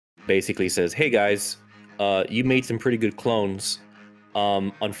basically says, "Hey guys, you made some pretty good clones.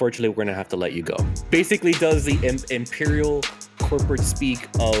 Unfortunately, we're gonna have to let you go." Basically, does the imperial corporate speak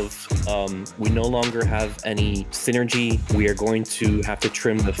of we no longer have any synergy. We are going to have to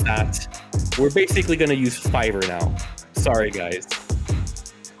trim the fat. We're basically going to use Fiverr now. Sorry, guys.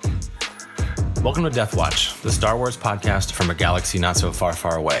 Welcome to Death Watch, the Star Wars podcast from a galaxy not so far,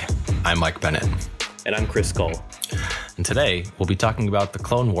 far away. I'm Mike Bennett. And I'm Chris Skull. And today we'll be talking about the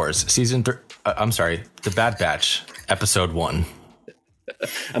Clone Wars The Bad Batch, Episode 1.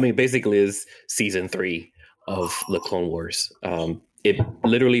 I mean, basically is Season 3 of the Clone Wars. It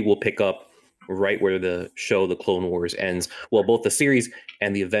literally will pick up right where the show The Clone Wars ends. Well, both the series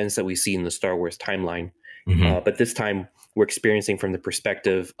and the events that we see in the Star Wars timeline. Mm-hmm. But this time we're experiencing from the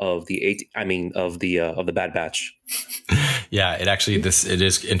perspective of the Bad Batch. Yeah, it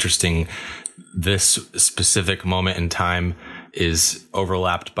is interesting. This specific moment in time is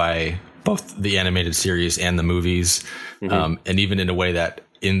overlapped by both the animated series and the movies. Mm-hmm. And even in a way that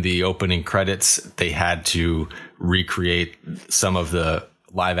in the opening credits, they had to recreate some of the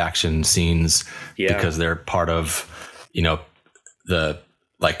live action scenes because they're part of,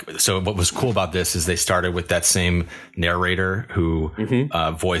 so what was cool about this is they started with that same narrator who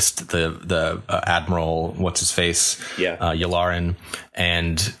voiced the Admiral, what's his face? Yularen,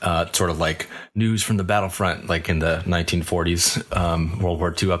 and sort of like news from the battlefront, like in the 1940s, World War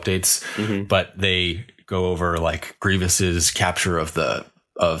II updates. Mm-hmm. But they go over like Grievous's capture of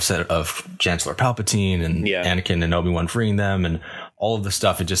Chancellor Palpatine and Anakin and Obi-Wan freeing them and all of the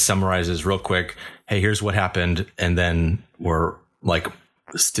stuff. It just summarizes real quick. Hey, here's what happened. And then we're like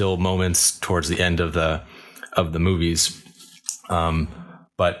still moments towards the end of the movies.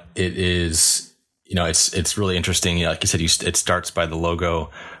 But it is, it's really interesting. Like you said, it starts by the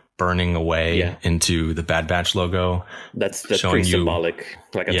logo burning away into the Bad Batch logo. That's pretty symbolic.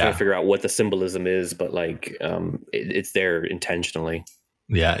 Like I'm trying to figure out what the symbolism is, but like it's there intentionally.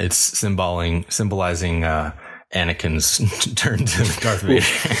 Yeah, it's symbolizing Anakin's turn to Darth Vader.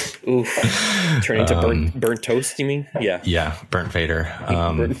 Oof. Turning to burnt toast, you mean? Yeah. Yeah, burnt Vader.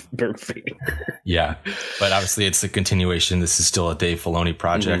 Burnt Vader. Yeah, but obviously it's a continuation. This is still a Dave Filoni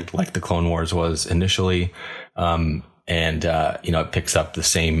project, like the Clone Wars was initially. It picks up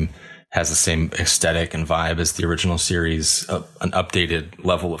has the same aesthetic and vibe as the original series, an updated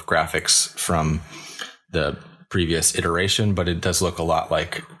level of graphics from the previous iteration, but it does look a lot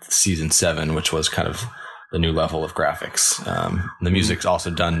like Season 7, which was kind of the new level of graphics. The music's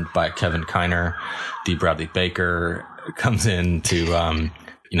also done by Kevin Kiner. D. Bradley Baker comes in to,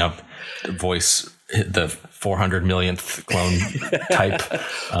 voice the 400 millionth clone type.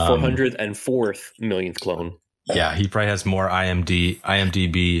 404th millionth clone. Yeah, he probably has more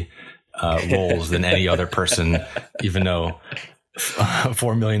IMDb roles than any other person, even though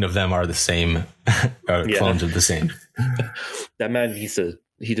 4 million of them are the same, clones of the same. That man, he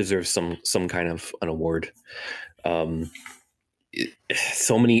deserves some kind of an award. So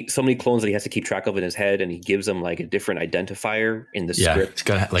many clones that he has to keep track of in his head, and he gives them like a different identifier in the script. He's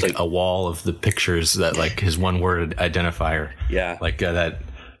got like a wall of the pictures that like his one word identifier. Yeah, like that.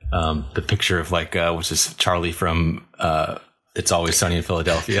 The picture of like what's this, Charlie from It's Always Sunny in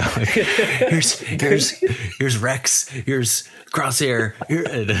Philadelphia. Like, here's Rex. Here's Crosshair.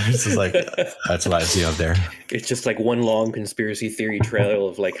 It's just like that's what I see up there. It's just like one long conspiracy theory trail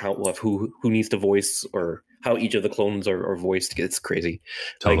of like who needs to voice or how each of the clones are voiced. It's crazy.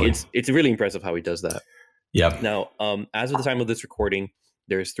 Totally. Like it's really impressive how he does that. Yeah. Now, as of the time of this recording,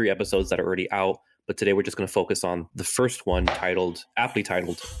 there's 3 episodes that are already out. But today we're just going to focus on the first one, aptly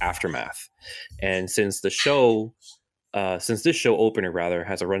titled Aftermath. And since this show opener rather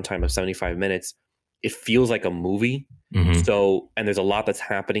has a runtime of 75 minutes, it feels like a movie. Mm-hmm. So, and there's a lot that's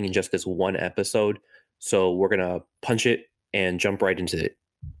happening in just this one episode. So we're going to punch it and jump right into it.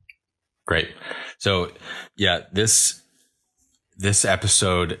 Great. So yeah, this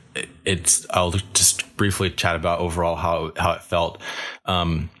episode, I'll just briefly chat about overall how it felt.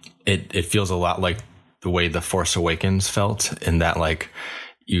 It feels a lot like the way The Force Awakens felt, in that like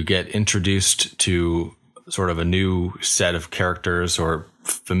you get introduced to sort of a new set of characters or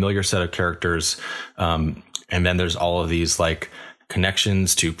familiar set of characters. And then there's all of these like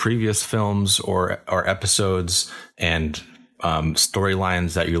connections to previous films or episodes and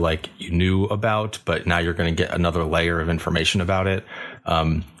storylines that you knew about, but now you're going to get another layer of information about it.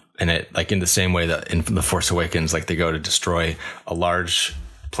 And it, like in the same way that in The Force Awakens, like they go to destroy a large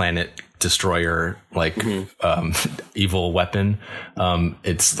planet destroyer, like evil weapon.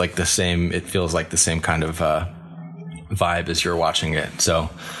 It's like the same, it feels like the same kind of vibe as you're watching it. So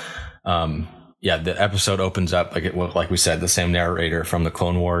yeah, the episode opens up like we said, the same narrator from the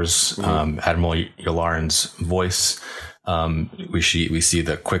Clone Wars, Admiral Yularen's voice. We see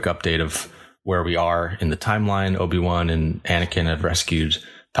the quick update of where we are in the timeline. Obi-Wan and Anakin have rescued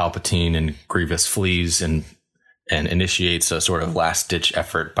Palpatine, and Grievous flees and initiates a sort of last-ditch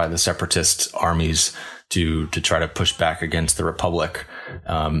effort by the Separatist armies to try to push back against the Republic.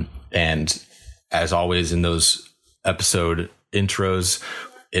 And as always in those episode intros,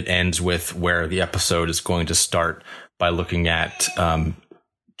 it ends with where the episode is going to start by looking at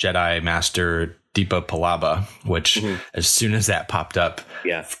Jedi Master Deepa Palaba, which as soon as that popped up,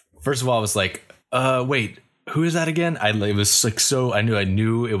 first of all, I was like, wait, who is that again? It was like, so I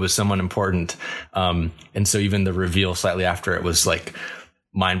knew it was someone important. And so even the reveal slightly after it was like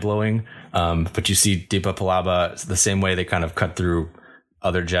mind blowing. But you see Deepa Palaba the same way they kind of cut through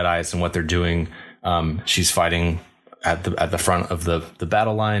other Jedis and what they're doing. She's fighting at the front of the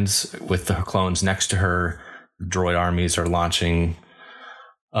battle lines with the clones next to her. Droid armies are launching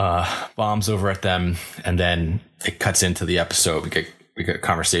bombs over at them, and then it cuts into the episode. We get a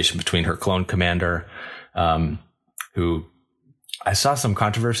conversation between her clone commander, who I saw some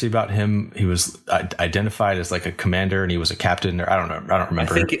controversy about him. He was identified as like a commander, and he was a captain, or I don't know. I don't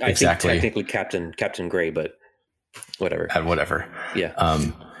remember exactly. I think technically Captain Gray, but whatever. Whatever. Yeah.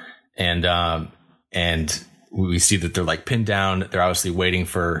 And we see that they're like pinned down. They're obviously waiting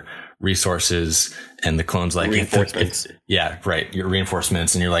for resources, and the clones like reinforcements. Your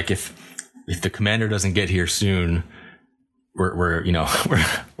reinforcements, and you're like, if the commander doesn't get here soon, we're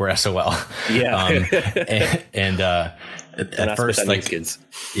SOL. Yeah. At first, like, kids.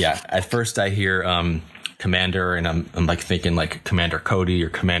 Yeah, at first I hear commander, and I'm like thinking like Commander Cody or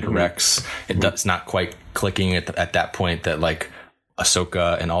Commander Rex. It's not quite clicking at that point that like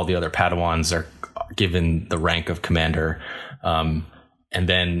Ahsoka and all the other Padawans are given the rank of commander. And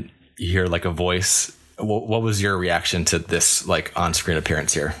then you hear like a voice. What was your reaction to this like on-screen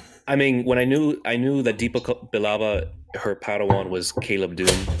appearance here? I mean, when I knew that Deepa Palaba, her Padawan was Caleb Dune,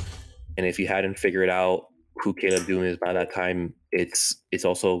 and if you hadn't figured out who Caleb Dune is by that time, it's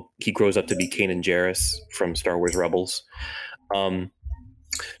also, he grows up to be Kanan Jarrus from Star Wars Rebels.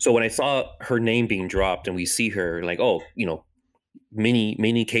 So when I saw her name being dropped and we see her like, oh,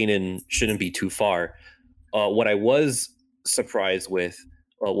 mini Kanan shouldn't be too far. What I was surprised with,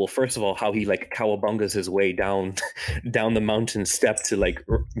 well, first of all, how he like cowabungas his way down the mountain step to like,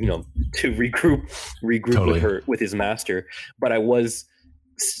 to regroup totally. with his master. But I was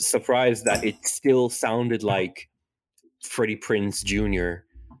surprised that it still sounded like Freddie Prinze Jr.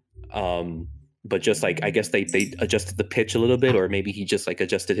 But just like, I guess they adjusted the pitch a little bit, or maybe he just like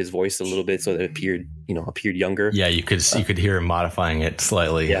adjusted his voice a little bit so that it appeared younger. Yeah, you could hear him modifying it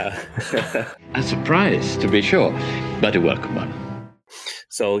slightly. Yeah. A surprise, to be sure, but a welcome one.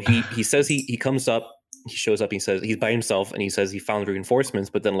 So he says he comes up, he shows up, he says he's by himself, and he says he found reinforcements,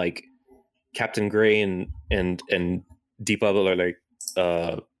 but then like Captain Gray and Deepa are like,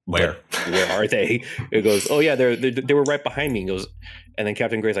 where are they? It goes, oh yeah, they were right behind me. He goes, and then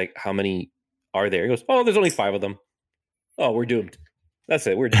Captain Gray's like, how many are there? He goes, oh, there's only 5 of them. Oh, we're doomed. That's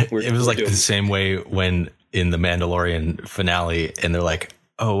it. It was like doomed. The same way when in the Mandalorian finale, and they're like,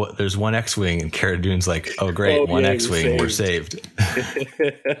 oh, there's one X-Wing, and Cara Dune's like, oh great, one X-Wing, we're saved.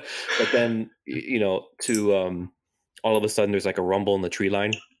 But then, all of a sudden there's like a rumble in the tree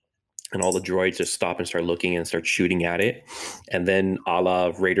line, and all the droids just stop and start looking and start shooting at it. And then a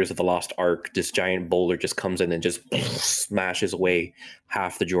la Raiders of the Lost Ark, this giant boulder just comes in and just smashes away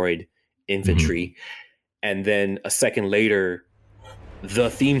half the droid infantry. And then a second later, the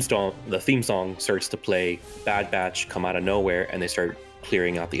theme song starts to play. Bad Batch come out of nowhere, and they start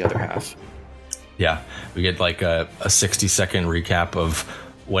clearing out the other half. Yeah, we get like a 60-second recap of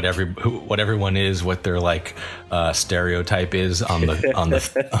what everyone is, what their like stereotype is on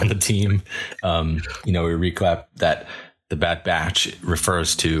the team. We recap that the Bad Batch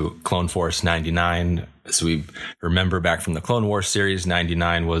refers to Clone Force 99. So we remember back from the Clone Wars series,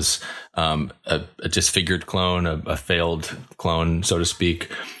 99 was a disfigured clone, a failed clone, so to speak,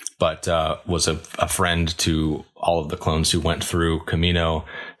 but was a friend to all of the clones who went through Kamino,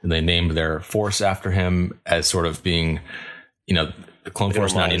 and they named their force after him as sort of being, the Clone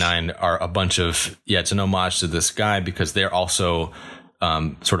Force 99 are a bunch of, it's an homage to this guy because they're also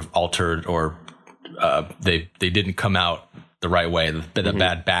sort of altered, or they didn't come out the right way. The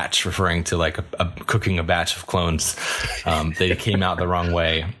Bad Batch, referring to like cooking a batch of clones. They came out the wrong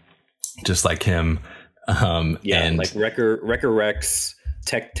way, just like him. And like Wrecker Rex,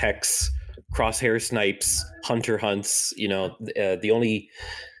 Tech Tex, Crosshair Snipes, Hunter Hunts. The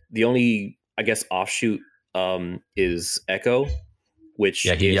only I guess offshoot is Echo, Which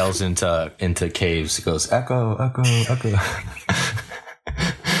he yells into caves. He goes, "Echo, echo, echo."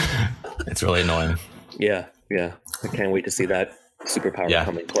 It's really annoying. Yeah. I can't wait to see that superpower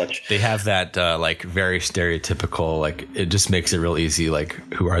coming clutch. They have that like very stereotypical, like it just makes it real easy. Like,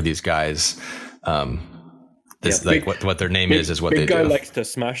 who are these guys? What their name is what they do. Big guy likes to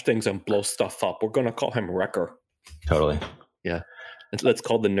smash things and blow stuff up. We're gonna call him Wrecker. Totally. Yeah. Let's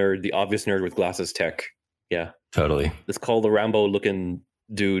call the obvious nerd with glasses Tech. Yeah. Totally. Let's call the Rambo looking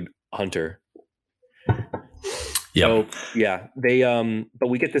dude Hunter. Yeah. So yeah, they but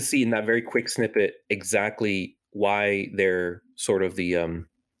we get to see in that very quick snippet exactly why they're sort of the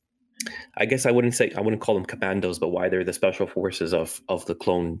I guess I wouldn't call them commandos, but why they're the special forces of the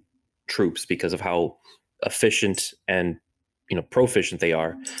clone troops, because of how efficient and proficient they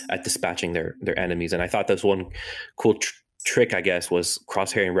are at dispatching their enemies. And I thought that's one cool trick, I guess, was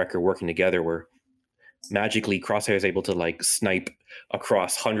Crosshair and Wrecker working together, where magically Crosshair is able to like snipe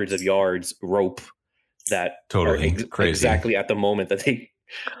across hundreds of yards rope that totally crazy exactly at the moment that they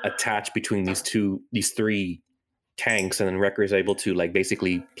attach between these three tanks, and then Wrecker is able to like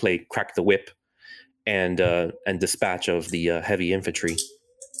basically play crack the whip and dispatch of the heavy infantry.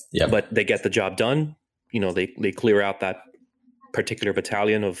 Yeah, but they get the job done. They clear out that particular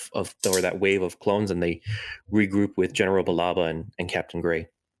battalion or that wave of clones, and they regroup with General Balaba and Captain Gray.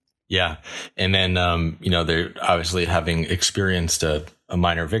 Yeah. And then, they're obviously having experienced a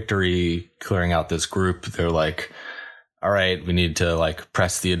minor victory, clearing out this group. They're like, all right, we need to like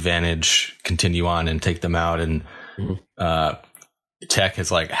press the advantage, continue on and take them out. And Tech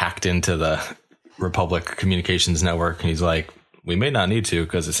has like hacked into the Republic communications network. And he's like, we may not need to,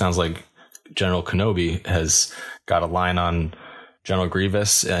 because it sounds like General Kenobi has got a line on General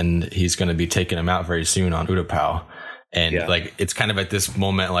Grievous, and he's going to be taking him out very soon on Utapau. And like, it's kind of at this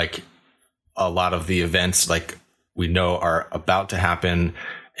moment, like a lot of the events, like we know are about to happen,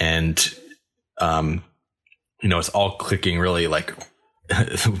 and, it's all clicking really like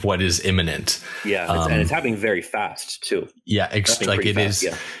what is imminent. Yeah. And it's happening very fast too. Yeah. Like it fast,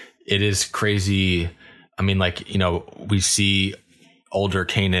 it is crazy. I mean, like, we see older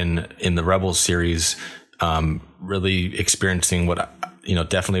Kanan in the Rebels series, really experiencing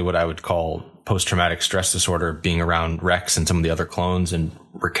definitely what I would call post-traumatic stress disorder, being around Rex and some of the other clones and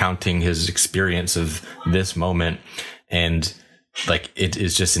recounting his experience of this moment. And like, it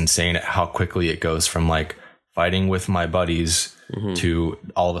is just insane how quickly it goes from like fighting with my buddies to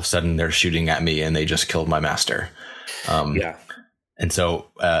all of a sudden they're shooting at me and they just killed my master. And so,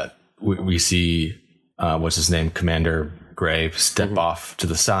 we see, what's his name? Commander Gray step off to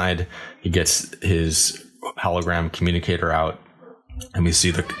the side. He gets his hologram communicator out, and we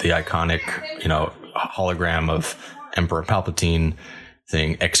see the iconic, hologram of Emperor Palpatine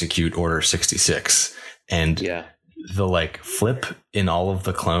thing, execute Order 66. And the like flip in all of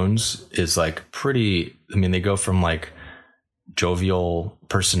the clones is like pretty, I mean, they go from like jovial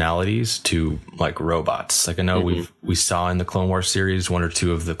personalities to like robots. Like I know we saw in the Clone Wars series, one or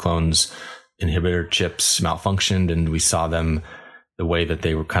two of the clones' inhibitor chips malfunctioned, and we saw them the way that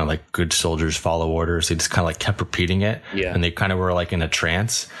they were kind of like good soldiers follow orders. They just kind of like kept repeating it. Yeah. And they kind of were like in a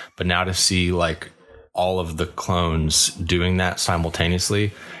trance. But now to see like all of the clones doing that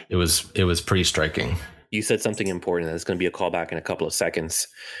simultaneously, it was pretty striking. You said something important, and it's going to be a callback in a couple of seconds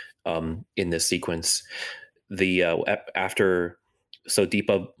in this sequence. After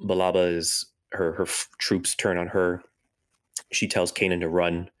Deepa Balaba is her troops turn on her, she tells Kanan to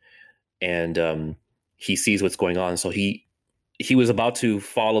run, and he sees what's going on. So he was about to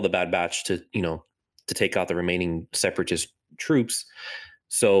follow the Bad Batch to take out the remaining separatist troops.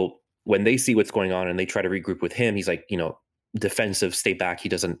 So when they see what's going on and they try to regroup with him, he's like, defensive, stay back.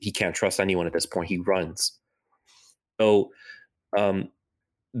 He can't trust anyone at this point. He runs. So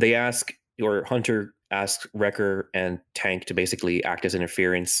they ask, or Hunter asks Wrecker and Tank to basically act as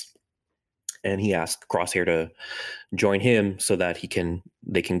interference, and he asks Crosshair to join him so that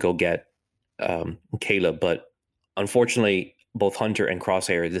they can go get Caleb. But unfortunately, both Hunter and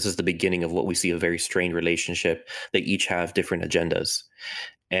Crosshair, this is the beginning of what we see, a very strained relationship. They each have different agendas,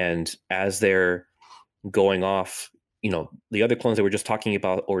 and as they're going off, the other clones that we're just talking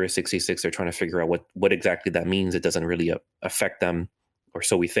about, Order 66, they're trying to figure out what exactly that means. It doesn't really affect them, or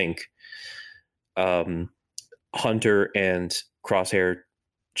so we think. Hunter and Crosshair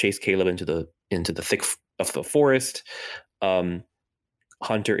chase Caleb into the thick of the forest.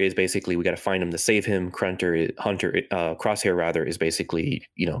 Hunter is basically, we got to find him to save him. Crosshair rather is basically,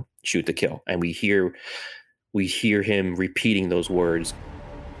 shoot to kill. And we hear him repeating those words.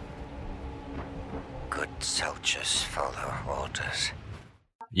 Good soldiers follow orders.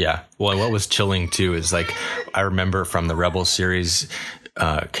 Yeah. Well, what was chilling too is like, I remember from the Rebels series,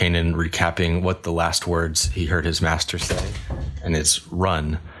 Kanan recapping what the last words he heard his master say, and it's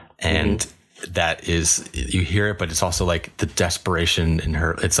run. And that is, you hear it, but it's also like the desperation in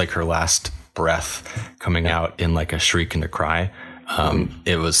her. It's like her last breath coming out in like a shriek and a cry.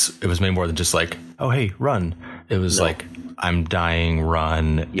 It was made more than just like, oh, hey, run. It was like, I'm dying,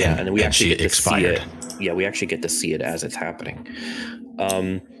 run. Yeah. And we actually get to see it. Yeah. We actually get to see it as it's happening.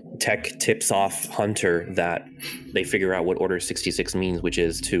 Tech tips off Hunter that they figure out what Order 66 means, which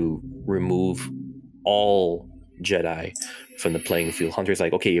is to remove all Jedi from the playing field. Hunter's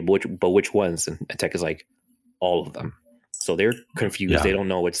like, okay, but which ones? And Tech is like, all of them. So they're confused. Yeah. They don't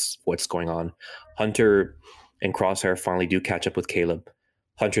know what's going on. Hunter and Crosshair finally do catch up with Caleb.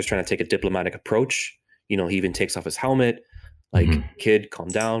 Hunter's trying to take a diplomatic approach. He even takes off his helmet. Like, kid, calm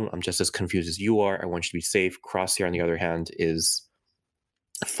down. I'm just as confused as you are. I want you to be safe. Crosshair, on the other hand, is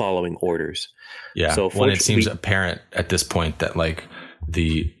following orders. Yeah. So when it seems apparent at this point that like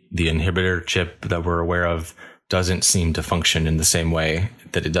the inhibitor chip that we're aware of doesn't seem to function in the same way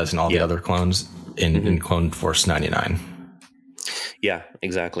that it does in all the other clones in Clone Force 99. Yeah,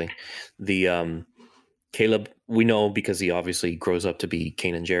 exactly. The Caleb, we know because he obviously grows up to be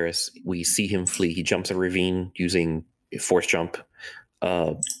Kanan Jarrus. We see him flee. He jumps a ravine using a force jump.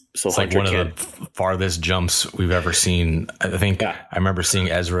 So it's like one of the farthest jumps we've ever seen. I think I remember seeing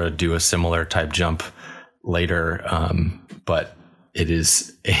Ezra do a similar type jump later, but it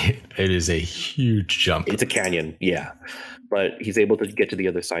is a huge jump. It's a canyon, yeah. But he's able to get to the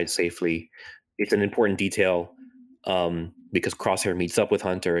other side safely. It's an important detail because Crosshair meets up with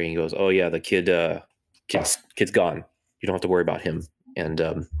Hunter and he goes, "Oh yeah, the kid's gone. You don't have to worry about him." And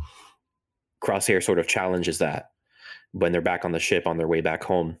Crosshair sort of challenges that when they're back on the ship on their way back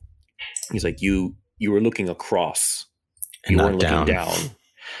home. He's like, you were looking across, you weren't looking down.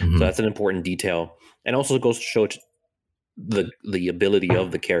 So that's an important detail, and also goes to show the ability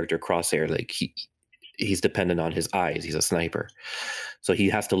of the character Crosshair. Like he's dependent on his eyes. He's a sniper, so he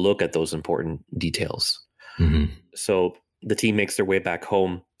has to look at those important details. So the team makes their way back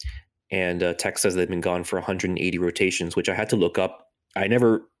home, and Tech says they've been gone for 180 rotations, which I had to look up. I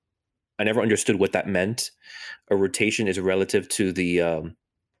never understood what that meant. A rotation is relative to the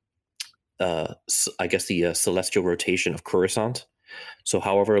I guess the celestial rotation of Coruscant. So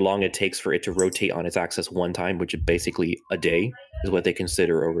however long it takes for it to rotate on its axis one time, which is basically a day, is what they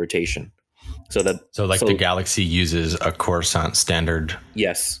consider a rotation. So the galaxy uses a Coruscant standard.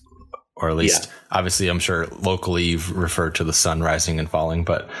 Yes. Or at least, obviously, I'm sure locally you've referred to the sun rising and falling,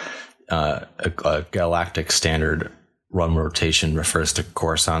 but a galactic standard run rotation refers to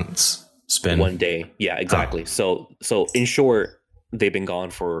Coruscant's spin. 1 day. Yeah, exactly. So in short, they've been gone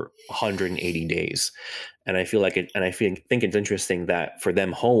for 180 days. And I feel like think it's interesting that for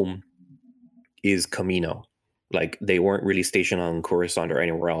them, home is Kamino. Like they weren't really stationed on Coruscant or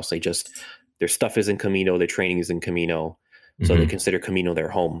anywhere else. Their stuff is in Kamino, their training is in Kamino. So they consider Kamino their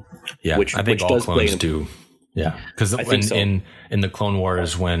home. Yeah, I think all clones do. Yeah, because in the Clone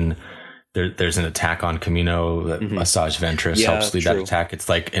Wars, when there's an attack on Kamino, that Asajj Ventress helps lead that attack. It's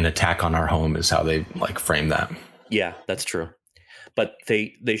like an attack on our home is how they like frame that. Yeah, that's true. But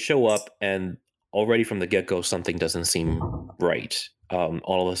they show up, and already from the get-go, something doesn't seem right.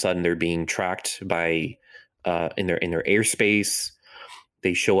 All of a sudden, they're being tracked by in their airspace.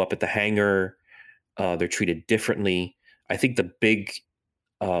 They show up at the hangar. They're treated differently. I think the big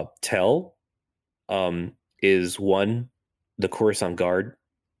tell is one, the Coruscant Guard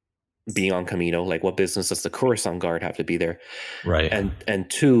being on Kamino. Like, what business does the Coruscant Guard have to be there? Right. And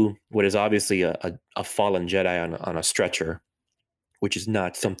two, what is obviously a fallen Jedi on a stretcher, which is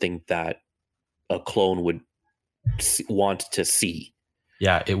not something that a clone would want to see.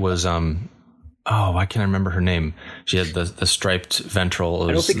 Yeah, it was. Why can't I remember her name? She had the striped ventral.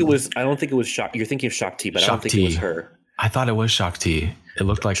 I don't think it was Shak. You're thinking of Shaak Ti, but I don't think it was her. I thought it was Shaak Ti. It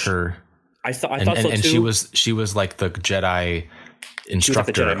looked like her. I thought so too. And she was like the Jedi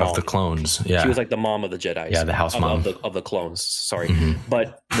instructor of the clones. Yeah, she was like the mom of the Jedi. Yeah, the house mom of the clones. Sorry,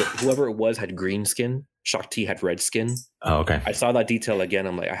 but whoever it was had green skin. Shaak Ti had red skin. Oh, okay. I saw that detail again.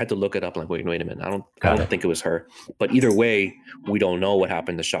 I'm like, I had to look it up. I'm like, wait a minute. I don't think it was her. But either way, we don't know what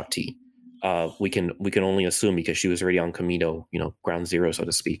happened to Shaak Ti. We can only assume because she was already on Kamino, ground zero, so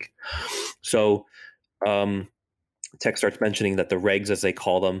to speak. So, Tech starts mentioning that the regs, as they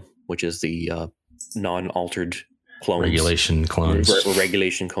call them, which is the non-altered clones,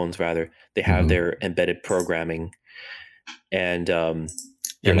 regulation clones, rather, they have their embedded programming, and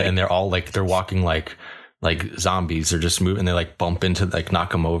they're all like they're walking like zombies. They're just moving. They like bump into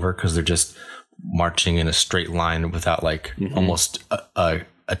knock them over because they're just marching in a straight line without almost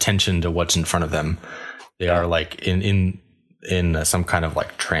a attention to what's in front of them. They are like in some kind of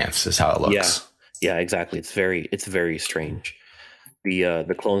like trance is how it looks. Yeah, exactly. It's very strange.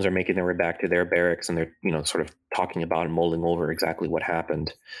 The clones are making their way back to their barracks, and they're, you know, sort of talking about and mulling over exactly what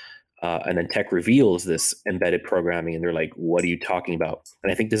happened. And then Tech reveals this embedded programming, and they're like, "What are you talking about?"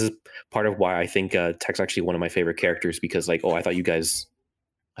 And I think this is part of why I think Tech's actually one of my favorite characters, because like, oh, I thought you guys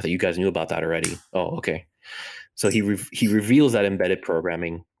knew about that already. Oh, okay. So he reveals that embedded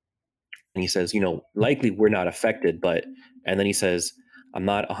programming, and he says, you know, likely we're not affected, but, and then he says, I'm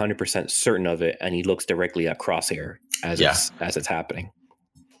not 100% certain of it, and he looks directly at Crosshair as it's happening.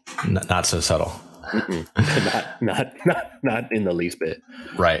 Not so subtle. not in the least bit.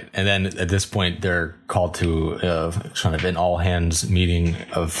 Right. And then at this point, they're called to kind of an all hands meeting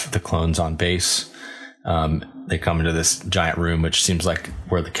of the clones on base. They come into this giant room, which seems like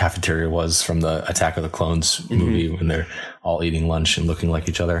where the cafeteria was from the Attack of the Clones movie, when they're all eating lunch and looking like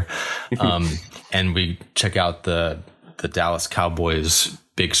each other. And we check out the Dallas Cowboys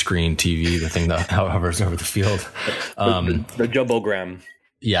big screen TV, the thing that hovers over the field. The Jumbogram.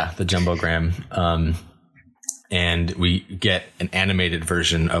 Yeah, the Jumbogram. And we get an animated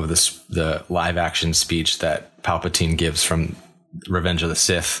version of the live action speech that Palpatine gives from Revenge of the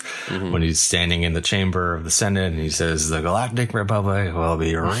Sith, when he's standing in the chamber of the Senate, and he says the Galactic Republic will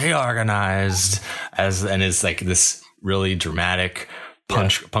be reorganized and it's like this really dramatic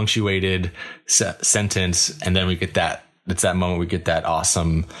punctuated sentence. And then we get it's that moment we get that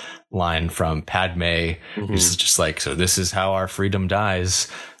awesome line from Padme, who's just like, so this is how our freedom dies,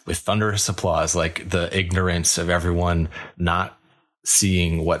 with thunderous applause, like the ignorance of everyone not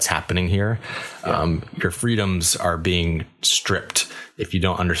seeing what's happening here. Your freedoms are being stripped if you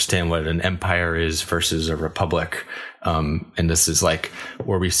don't understand what an empire is versus a republic. And this is like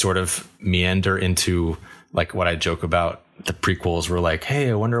where we sort of meander into like what I joke about. The prequels were like, hey,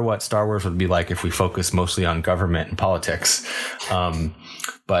 I wonder what Star Wars would be like if we focus mostly on government and politics.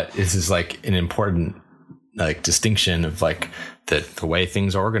 But this is like an important like distinction of like the way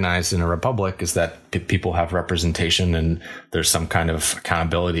things are organized in a republic is that people have representation and there's some kind of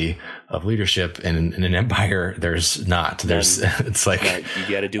accountability of leadership, and in an empire there's not. There's it's like you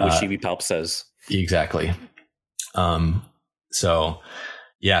got to do what Sheevy Palp says. Exactly. So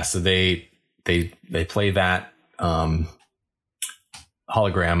they play that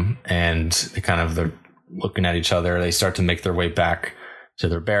hologram, and they're looking at each other. They start to make their way back to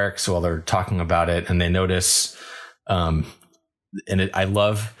their barracks while they're talking about it, and they notice I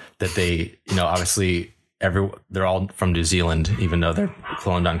love that they, you know, obviously they're all from New Zealand, even though they're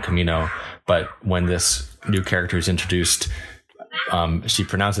cloned on Kamino. But when this new character is introduced, she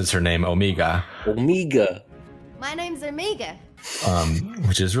pronounces her name Omega. Omega. My name's Omega.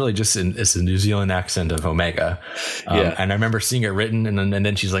 Which is really just it's a New Zealand accent of Omega. And I remember seeing it written, and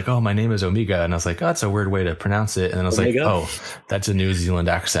then she's like, oh, my name is Omega. And I was like, oh, that's a weird way to pronounce it. And then I was Omega? Like, oh, that's a New Zealand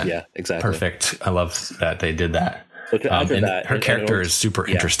accent. Yeah, exactly. Perfect. I love that they did that. So to add to that, her character is super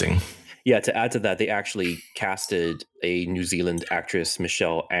interesting. Yeah, to add to that, they actually casted a New Zealand actress,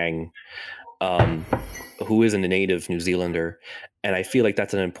 Michelle Ang, who is a native New Zealander. And I feel like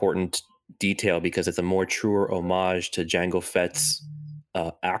that's an important detail because it's a more truer homage to Jango Fett's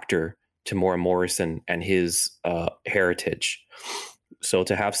actor, Tamora Morrison, and his heritage. So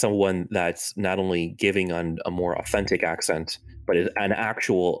to have someone that's not only giving on a more authentic accent, but is an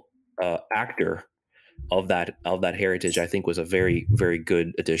actual actor of that heritage, I think was a very, very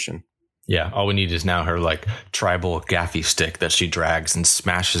good addition. Yeah, all we need is now her like tribal gaffy stick that she drags and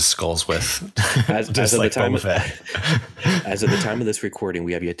smashes skulls with. As of the time of this recording,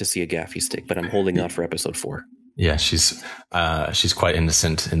 we have yet to see a gaffy stick, but I'm holding out for episode 4. Yeah, she's quite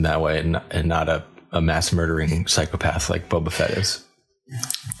innocent in that way, and not a mass murdering psychopath like Boba Fett is.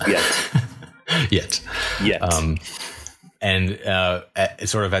 Yet. And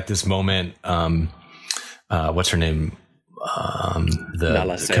sort of at this moment, what's her name?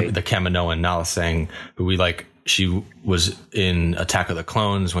 The Kaminoan Nala Seng, who she was in Attack of the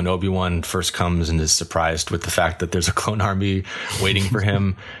Clones when Obi-Wan first comes and is surprised with the fact that there's a clone army waiting for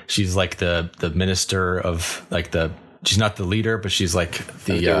him. She's like the minister of she's not the leader, but she's like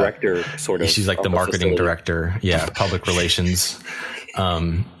the director, sort of. She's like the marketing director. Yeah. Public relations.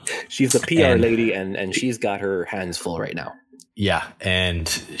 She's the PR lady and she's got her hands full right now. Yeah. And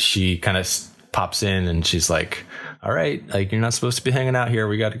she kind of pops in and she's like, all right, like, you're not supposed to be hanging out here.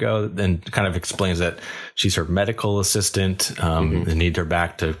 We got to go. And kind of explains that she's her medical assistant. They need her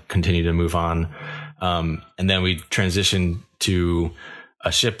back to continue to move on. And then we transition to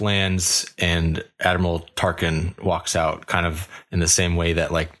a ship lands and Admiral Tarkin walks out, kind of in the same way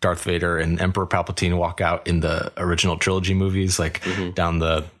that like Darth Vader and Emperor Palpatine walk out in the original trilogy movies, like down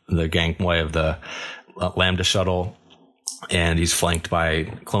the gangway of the Lambda shuttle, and he's flanked by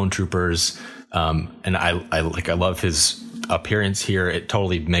clone troopers. And I love his appearance here. It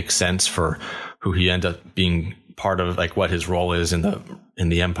totally makes sense for who he ends up being part of, like what his role is in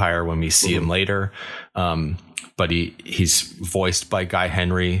the Empire when we see him later. But he's voiced by Guy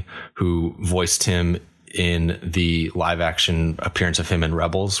Henry, who voiced him in the live action appearance of him in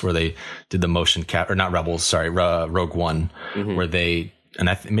Rebels, where they did the motion cap, or not Rebels, sorry, Rogue One, where they, and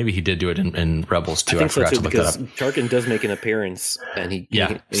maybe he did do it in Rebels too. I forgot to look that up. Tarkin does make an appearance, and he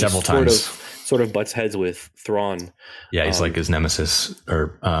several times sort of butts heads with Thrawn. Yeah, he's like his nemesis,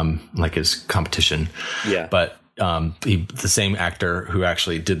 or like his competition. Yeah, but the same actor who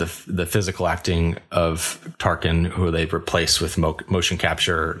actually did the physical acting of Tarkin, who they replaced with motion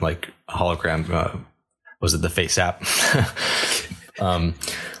capture, like hologram. Was it the Face app?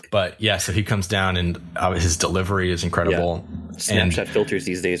 But yeah, so he comes down and his delivery is incredible. Yeah. Snapchat filters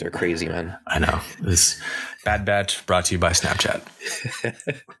these days are crazy, man. I know. This Bad Batch brought to you by Snapchat.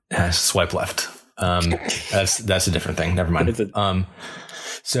 Swipe left. That's a different thing. Never mind.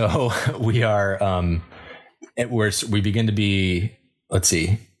 So we are. We begin to be, let's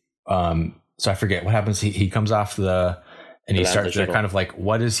see. So I forget what happens. He comes off and he starts, they're kind of like,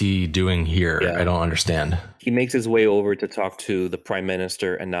 what is he doing here? Yeah. I don't understand. He makes his way over to talk to the Prime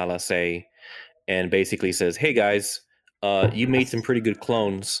Minister and Nala Se, and basically says, hey guys, you made some pretty good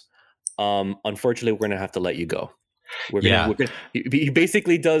clones. Unfortunately, we're going to have to let you go. He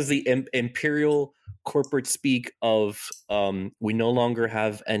basically does the imperial corporate speak of, we no longer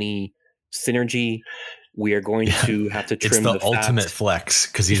have any synergy. We are going to have to trim the ultimate flex,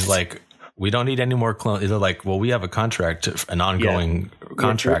 because he's like, we don't need any more clones. They're like, well, we have a contract, an ongoing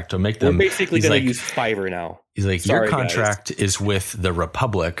contract to make them. We're basically going to use Fiverr now. He's like, your contract is with the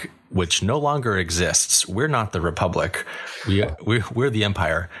Republic, which no longer exists. We're not the Republic. We're the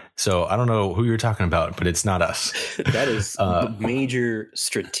Empire. So I don't know who you're talking about, but it's not us. That is a major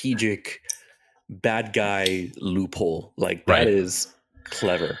strategic bad guy loophole. Like that is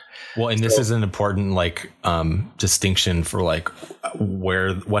clever. Well, and this is an important distinction for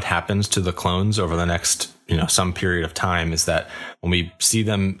what happens to the clones over the next some period of time, is that when we see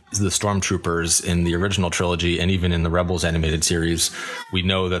them, the stormtroopers in the original trilogy and even in the Rebels animated series, we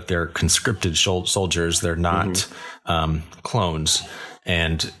know that they're conscripted soldiers. They're not clones.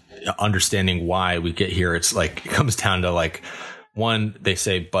 And understanding why we get here, it's like, it comes down to one, they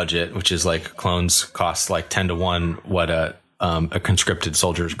say budget, which is like clones cost 10 to 1 what a conscripted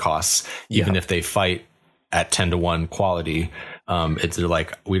soldier costs, even if they fight at 10 to 1 quality. They're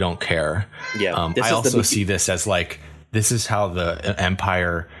like, we don't care. Yeah. I also see this as this is how the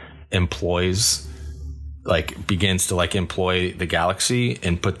Empire begins to employ the galaxy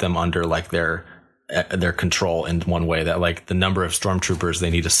and put them under their control in one way, that the number of stormtroopers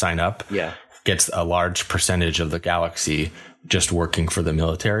they need to sign up gets a large percentage of the galaxy just working for the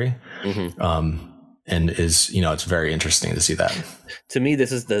military. And is, it's very interesting to see that. To me,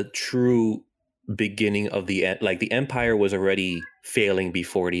 this is the true beginning of the Empire was already failing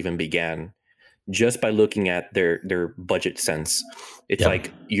before it even began, just by looking at their budget sense. It's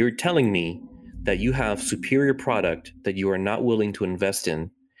like, you're telling me that you have superior product that you are not willing to invest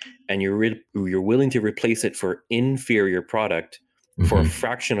in, and you're willing to replace it for inferior product for a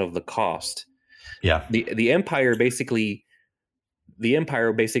fraction of the cost. Yeah. The Empire basically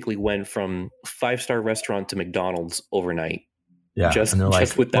went from 5-star restaurant to McDonald's overnight. Yeah, just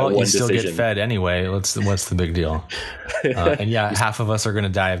with that one you decision. Still get fed anyway. What's the big deal? And half of us are going to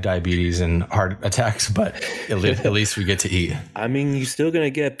die of diabetes and heart attacks, but at least we get to eat. I mean, you're still going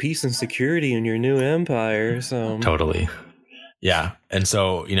to get peace and security in your new empire. So totally, yeah. And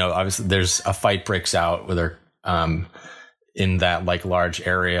so obviously, there's a fight breaks out where they're in that large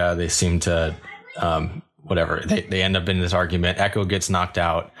area. They seem to. Whatever, they end up in this argument. Echo gets knocked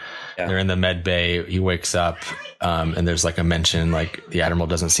out. Yeah. They're in the med bay. He wakes up, and there's a mention the Admiral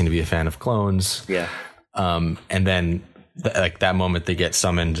doesn't seem to be a fan of clones. Yeah. And then that moment they get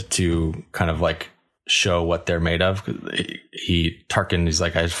summoned to kind of show what they're made of. Tarkin, he's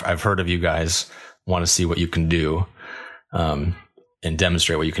like, I've heard of you guys. Want to see what you can do, and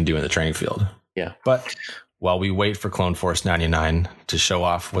demonstrate what you can do in the training field. Yeah. But while we wait for Clone Force 99 to show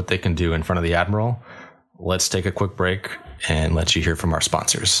off what they can do in front of the Admiral, let's take a quick break and let you hear from our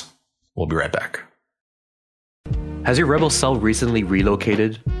sponsors. We'll be right back. Has your Rebel cell recently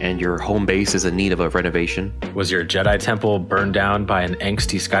relocated and your home base is in need of a renovation? Was your Jedi temple burned down by an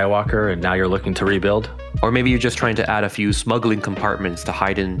angsty Skywalker and now you're looking to rebuild? Or maybe you're just trying to add a few smuggling compartments to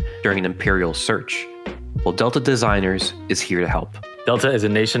hide in during an Imperial search? Well, Delta Designers is here to help. Delta is a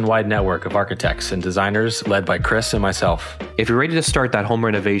nationwide network of architects and designers led by Chris and myself. If you're ready to start that home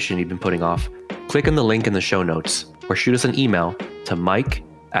renovation you've been putting off, click on the link in the show notes or shoot us an email to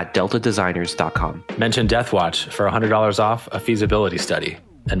mike@deltadesigners.com. Mention Deathwatch for $100 off a feasibility study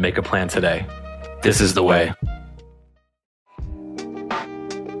and make a plan today. This is the way.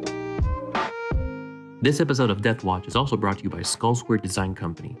 This episode of Death Watch is also brought to you by Skull Square Design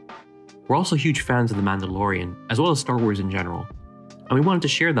Company. We're also huge fans of The Mandalorian, as well as Star Wars in general, and we wanted to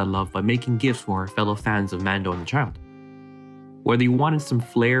share that love by making gifts for our fellow fans of Mando and the Child. Whether you wanted some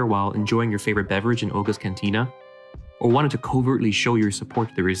flair while enjoying your favorite beverage in Oga's Cantina, or wanted to covertly show your support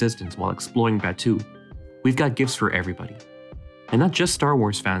to the Resistance while exploring Batuu, we've got gifts for everybody. And not just Star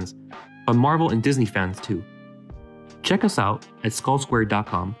Wars fans, but Marvel and Disney fans too. Check us out at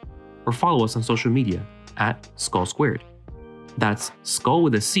skullsquared.com or follow us on social media at Skull Squared. That's skull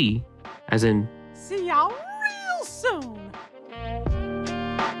with a C, as in see y'all real soon.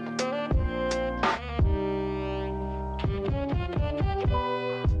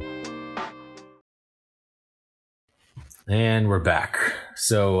 And we're back.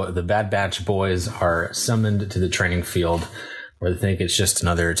 So the Bad Batch boys are summoned to the training field where they think it's just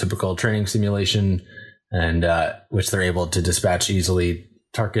another typical training simulation, and which they're able to dispatch easily.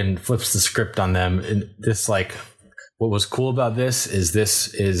 Tarkin flips the script on them. And this, like, what was cool about this is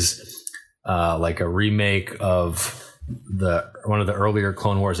like a remake of one of the earlier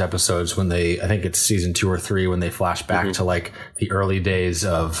Clone Wars episodes when I think it's season 2 or 3, when they flash back to like the early days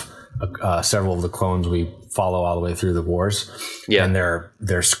of several of the clones we follow all the way through the wars. Yeah. And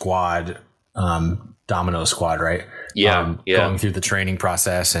their squad, Domino Squad, right? Yeah. Going through the training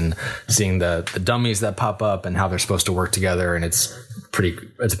process and seeing the dummies that pop up and how they're supposed to work together. And it's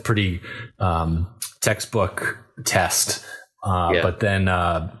a pretty textbook test. But then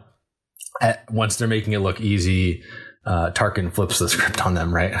once they're making it look easy, Tarkin flips the script on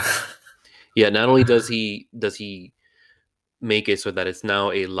them, right? Yeah. Not only does he make it so that it's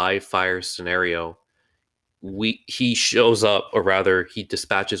now a live fire scenario, he shows up, or rather he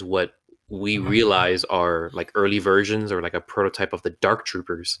dispatches what we realize are like early versions or like a prototype of the Dark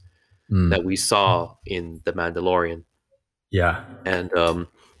Troopers that we saw in The Mandalorian. Yeah. And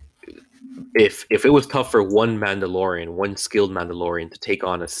if it was tough for one skilled Mandalorian to take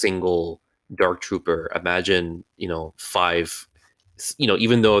on a single Dark Trooper, imagine 5,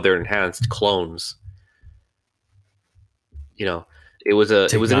 even though they're enhanced clones. It was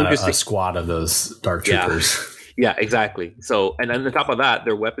an interesting a squad of those Dark Troopers. Yeah, exactly. So, and then on top of that,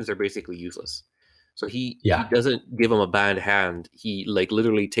 their weapons are basically useless. So he doesn't give them a bad hand. He like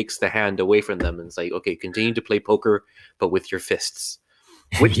literally takes the hand away from them and is like, okay, continue to play poker, but with your fists,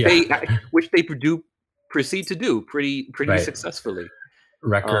 which they proceed to do pretty successfully.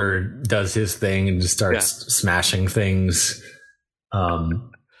 Wrecker does his thing and just starts smashing things.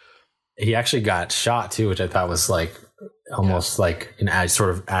 He actually got shot too, which I thought was like almost like sort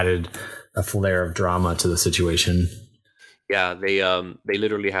of added a flair of drama to the situation. Yeah, they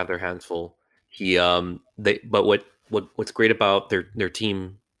literally have their hands full. But what's great about their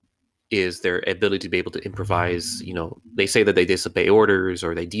team is their ability to be able to improvise. They say that they disobey orders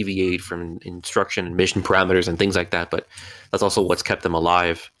or they deviate from instruction and mission parameters and things like that, but that's also what's kept them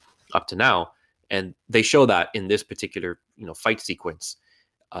alive up to now. And they show that in this particular fight sequence.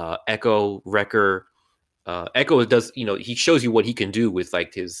 Echo, Wrecker. Echo does, he shows you what he can do with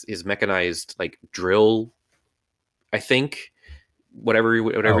like his mechanized like drill, I think, whatever you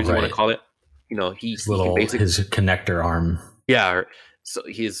want to call it. His connector arm. Yeah. So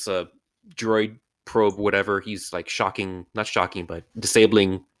his droid probe, whatever. He's like but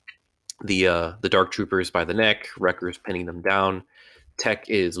disabling the Dark Troopers by the neck. Wrecker's pinning them down. Tech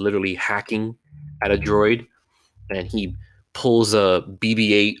is literally hacking at a droid, and he pulls a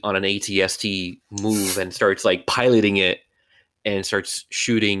BB-8 on an AT-ST move and starts like piloting it and starts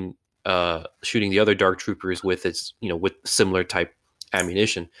shooting the other Dark Troopers with with similar type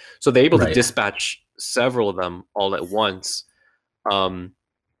ammunition. So they're able to dispatch several of them all at once. And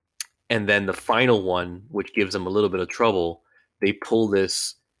then the final one, which gives them a little bit of trouble, they pull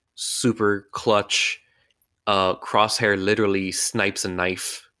this super clutch Crosshair literally snipes a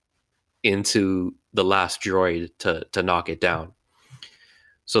knife into the last droid to knock it down.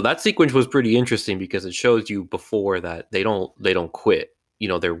 So that sequence was pretty interesting because it shows you before that they don't quit.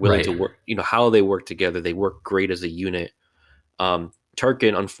 They're willing to work. How they work together. They work great as a unit.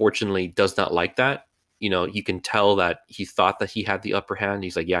 Tarkin unfortunately does not like that. you know, you can tell that he thought that he had the upper hand.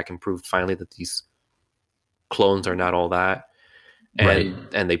 He's like, yeah, I can prove finally that these clones are not all that.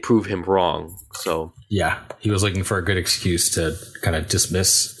 And they prove him wrong. So yeah, he was looking for a good excuse to kind of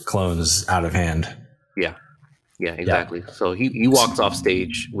dismiss clones out of hand. Yeah, exactly. Yeah. So he walks off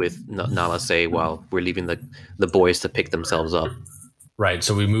stage with Nala Se while we're leaving the boys to pick themselves up. Right.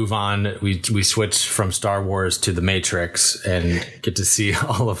 So we move on. We switch from Star Wars to the Matrix and get to see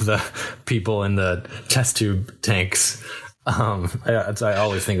all of the people in the test tube tanks. I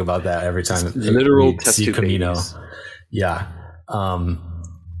always think about that every time. Literal test see tube Kamino. Babies. Yeah.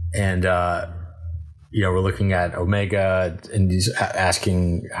 We're looking at Omega, and he's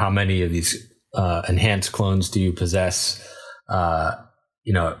asking how many of these enhanced clones do you possess?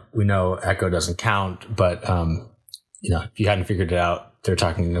 We know Echo doesn't count, but if you hadn't figured it out, they're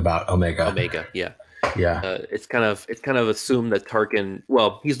talking about Omega. Omega, yeah. It's kind of assumed that Tarkin.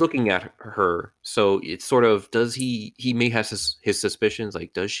 Well, he's looking at her, so it's sort of, does he may have his suspicions.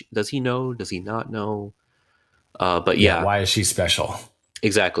 Like, does he know? Does he not know? But yeah, why is she special?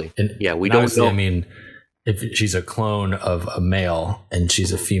 Exactly. And we don't know. I mean, if she's a clone of a male and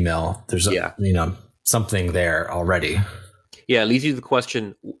she's a female, there's something there already. Yeah, it leads you to the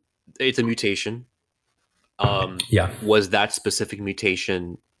question. It's a mutation. Was that specific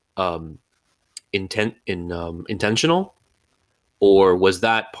mutation intentional, or was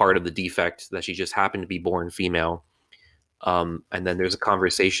that part of the defect that she just happened to be born female? And then there's a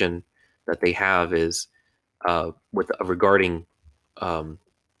conversation that they have is regarding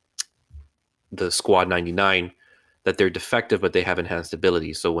the Squad 99, that they're defective but they have enhanced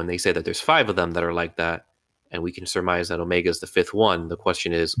abilities. So when they say that there's 5 of them that are like that, and we can surmise that Omega is the 5th one, the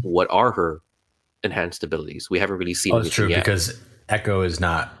question is, what are her enhanced abilities? We haven't really seen. That's true yet. Because Echo is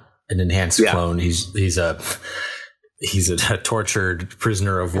not an enhanced clone. He's a tortured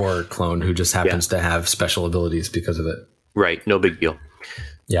prisoner of war clone who just happens to have special abilities because of it. Right. No big deal.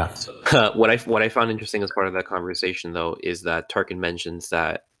 Yeah. So, what I found interesting as part of that conversation, though, is that Tarkin mentions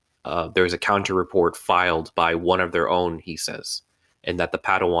that there's a counter report filed by one of their own, he says, and that the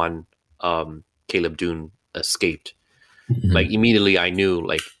Padawan Caleb Dune escaped. Mm-hmm. Like, immediately I knew,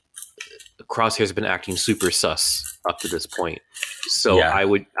 like, Crosshair's been acting super sus up to this point. So I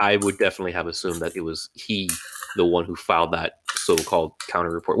would definitely have assumed that it was he, the one who filed that so-called counter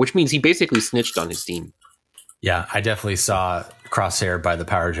report, which means he basically snitched on his team. Yeah, I definitely saw Crosshair by the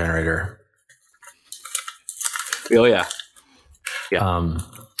power generator. Oh yeah.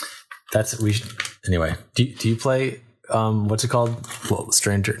 Anyway. Do you play what's it called? Well,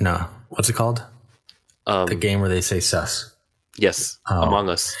 Stranger. No, what's it called? The game where they say sus. Yes, Among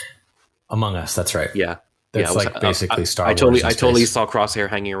Us. Among Us. That's right. Yeah. That's basically Star Wars. I totally saw Crosshair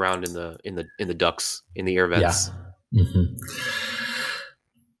hanging around in the ducts in the air vents. Yeah. Mm-hmm.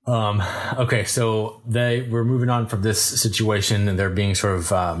 Okay, so we're moving on from this situation, and they're being sort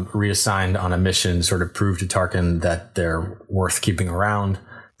of reassigned on a mission, sort of prove to Tarkin that they're worth keeping around.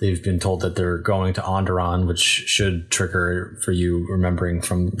 They've been told that they're going to Onderon, which should trigger for you remembering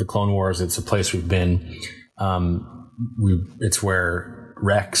from the Clone Wars. It's a place we've been. It's where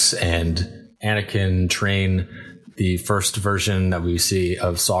Rex and Anakin train the first version that we see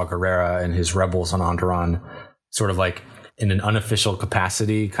of Saw Gerrera and his rebels on Onderon, sort of like in an unofficial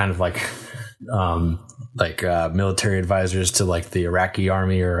capacity, kind of like military advisors to like the Iraqi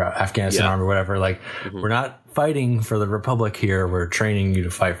army or Afghanistan army or whatever. Like, we're not fighting for the Republic here. We're training you to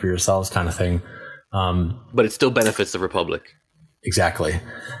fight for yourselves, kind of thing. But it still benefits the Republic. Exactly.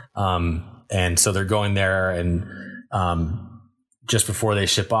 And so they're going there, and just before they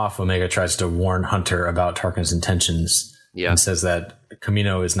ship off, Omega tries to warn Hunter about Tarkin's intentions and says that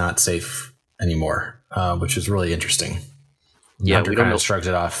Kamino is not safe anymore, which is really interesting. Yeah, Hunter kind of shrugs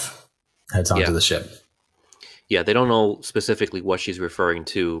it off, heads onto the ship. Yeah, they don't know specifically what she's referring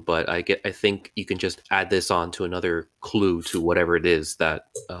to, but I think you can just add this on to another clue to whatever it is that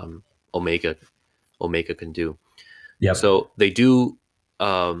Omega can do. Yeah. So they do.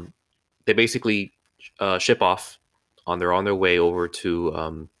 They basically ship off. They're on their way over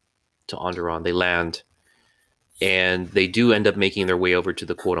to Onderon. They land, and they do end up making their way over to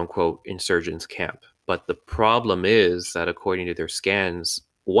the quote unquote insurgents camp. But the problem is that according to their scans,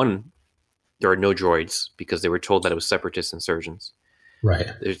 one, there are no droids because they were told that it was separatist insurgents. Right.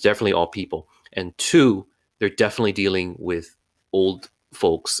 There's definitely all people. And two, they're definitely dealing with old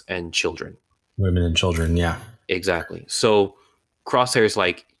folks and children. Women and children, yeah. Exactly. So Crosshair's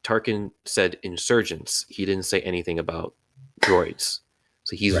like, Tarkin said insurgents. He didn't say anything about droids.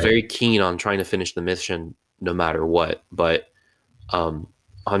 So he's very keen on trying to finish the mission no matter what. But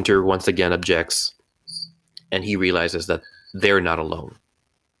Hunter once again objects, and he realizes that they're not alone.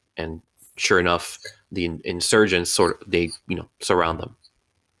 And sure enough, the insurgents they surround them.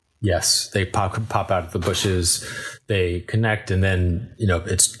 Yes, they pop out of the bushes, they connect, and then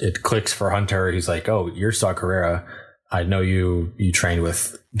it clicks for Hunter. He's like, "Oh, you're Saw Gerrera. I know you trained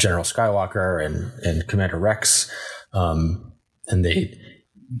with General Skywalker and Commander Rex." And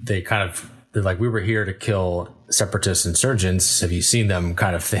they're like, "We were here to kill separatist insurgents. Have you seen them?"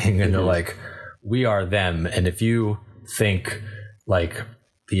 kind of thing. And they're like, "We are them. And if you think like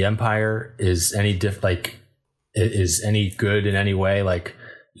the Empire is any is any good in any way, like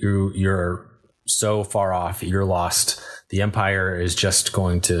you're so far off, you're lost. The Empire is just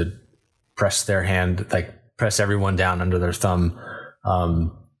going to press their hand, like press everyone down under their thumb."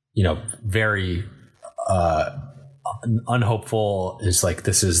 Very unhopeful, is like,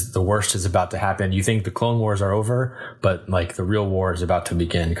 this is the worst is about to happen. You think the Clone Wars are over, but like the real war is about to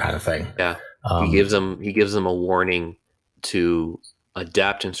begin, kind of thing. Yeah. He gives them a warning to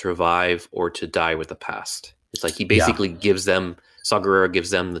adapt and survive, or to die with the past. It's like he basically gives them, Saw Gerrera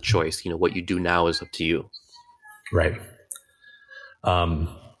gives them the choice. What you do now is up to you. Right.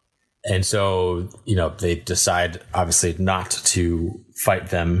 And so, they decide obviously not to fight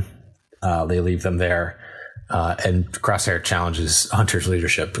them. They leave them there. And Crosshair challenges Hunter's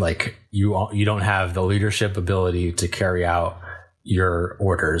leadership. Like, you don't have the leadership ability to carry out your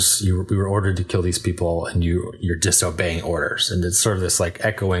orders. We were ordered to kill these people, and you're disobeying orders. And it's sort of this like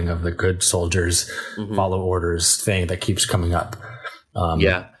echoing of the good soldiers follow orders thing that keeps coming up.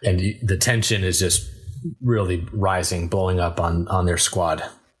 And the tension is just really rising, blowing up on their squad.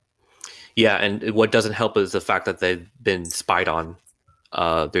 Yeah, and what doesn't help is the fact that they've been spied on.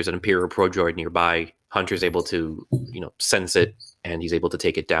 There's an Imperial Pro-Droid nearby. Hunter's able to, sense it, and he's able to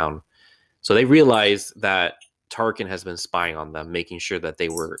take it down. So they realize that Tarkin has been spying on them, making sure that they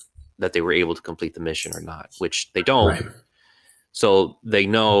were able to complete the mission or not, which they don't. Right. So they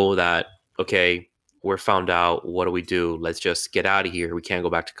know that, okay, we're found out. What do we do? Let's just get out of here. We can't go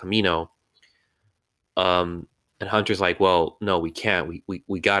back to Kamino. And Hunter's like, well, no, we can't.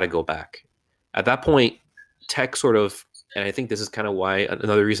 We got to go back. At that point, Tech sort of, and I think this is kind of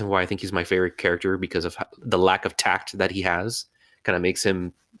another reason why I think he's my favorite character, because of the lack of tact that he has, kind of makes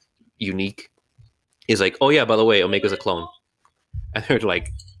him unique. He's like, oh yeah, by the way, Omega's a clone. And they're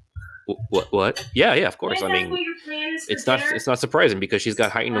like, what? Yeah, of course. I mean, it's not surprising, because she's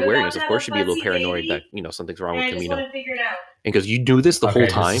got heightened awareness. Of course she'd be a little paranoid that, something's wrong with Kamino. And because you knew this the whole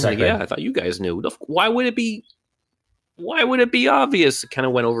time. Like, yeah, I thought you guys knew. Why would it be obvious? It kind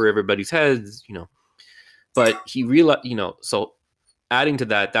of went over everybody's heads, But he realized, so adding to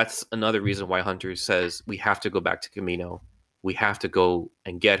that, that's another reason why Hunter says we have to go back to Kamino. We have to go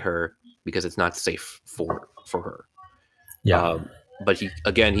and get her, because it's not safe for her. Yeah. But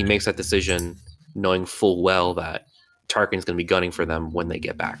he makes that decision knowing full well that Tarkin's going to be gunning for them when they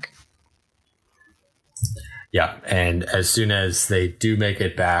get back. Yeah. And as soon as they do make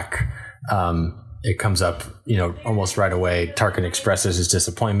it back, it comes up, almost right away. Tarkin expresses his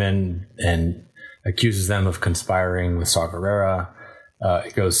disappointment and accuses them of conspiring with Saw Gerrera.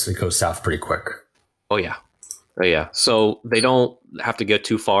 It goes south pretty quick. Oh yeah. So they don't have to get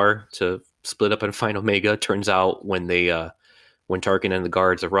too far to split up and find Omega. Turns out when Tarkin and the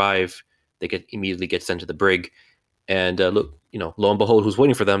guards arrive, they immediately get sent to the brig, and lo and behold, who's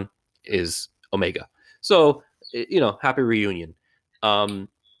waiting for them is Omega. So happy reunion.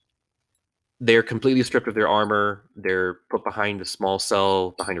 They're completely stripped of their armor. They're put behind a small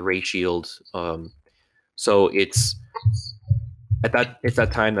cell, behind a ray shield. So it's that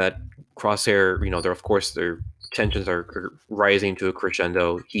time that Crosshair, their tensions are rising to a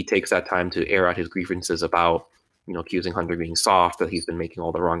crescendo. He takes that time to air out his grievances about, accusing Hunter being soft, that he's been making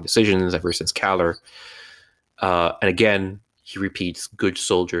all the wrong decisions ever since Kaller. And again, he repeats, good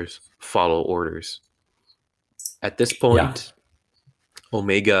soldiers follow orders. At this point,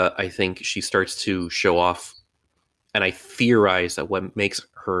 Omega, I think she starts to show off, and I theorize that what makes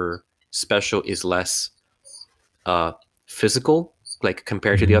her special is less physical, like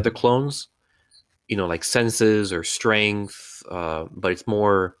compared to the other clones, like senses or strength, but it's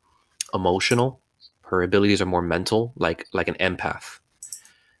more emotional. Her abilities are more mental, like an empath.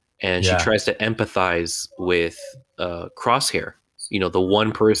 And she tries to empathize with Crosshair, the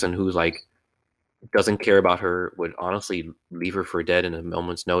one person who's like, doesn't care about her, would honestly leave her for dead in a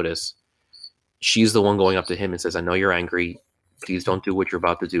moment's notice. She's the one going up to him and says, I know you're angry. Please don't do what you're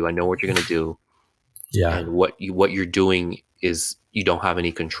about to do. I know what you're going to do. Yeah. And what you're doing is you don't have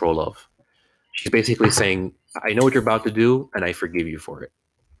any control of. She's basically saying, I know what you're about to do, and I forgive you for it.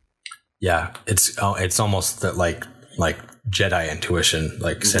 Yeah. It's almost that like Jedi intuition,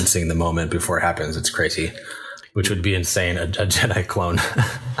 like sensing the moment before it happens. It's crazy, which would be insane. A Jedi clone.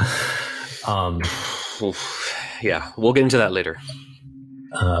 Yeah, we'll get into that later.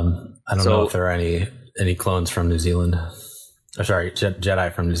 I don't know if there are any clones from New Zealand. Oh, sorry,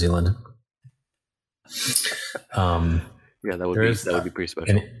 Jedi from New Zealand. Yeah, that would be pretty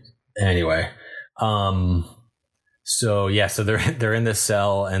special. Anyway, so they're in this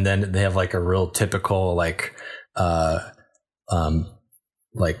cell, and then they have like a real typical like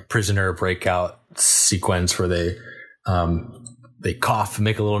prisoner breakout sequence where they cough,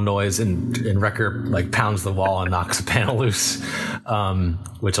 make a little noise, and Wrecker like pounds the wall and knocks a panel loose,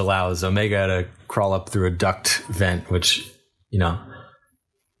 which allows Omega to crawl up through a duct vent, which, you know,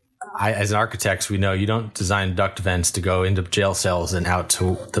 as an architect, we know you don't design duct vents to go into jail cells and out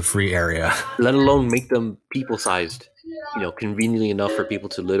to the free area. Let alone make them people-sized, you know, conveniently enough for people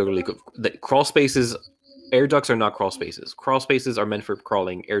to literally go. The crawl spaces, air ducts are not crawl spaces. Crawl spaces are meant for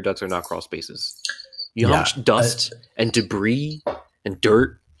crawling. Air ducts are not crawl spaces. You know how much dust and debris and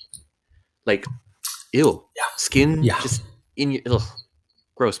dirt, like, ew, skin just in your, ugh,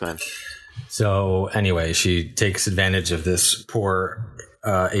 gross, man. So anyway, she takes advantage of this poor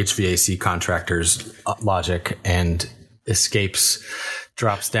HVAC contractor's logic and escapes,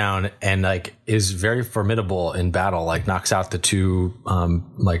 drops down, and like is very formidable in battle. Like knocks out the two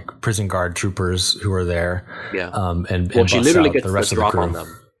like prison guard troopers who are there. Yeah. And she literally gets the rest the of the drop crew on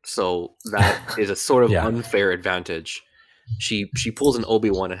them. So that is a sort of unfair advantage. She pulls an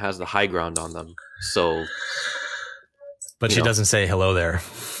Obi-Wan and has the high ground on them. So, but she doesn't say hello there.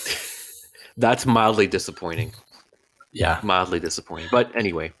 That's mildly disappointing. Yeah, mildly disappointing. But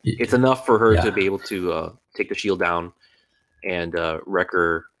anyway, it's enough for her to be able to take the shield down, and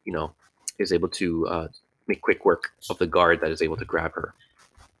Wrecker, you know, is able to make quick work of the guard that is able to grab her.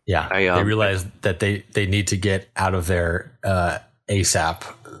 Yeah, they realize that they need to get out of there ASAP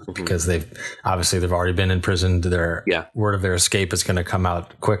because they've already been in prison. Their word of their escape is going to come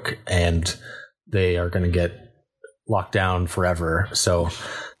out quick, and they are going to get locked down forever. So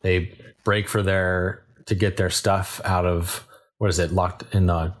they break to get their stuff out of, what is it, locked in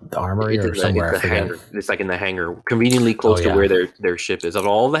the armory or somewhere? It's like in the hangar, conveniently close to where their ship is. Out of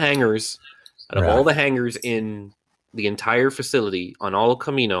all the hangars in the entire facility on all of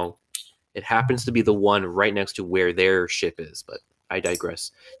Kamino, it happens to be the one right next to where their ship is. But I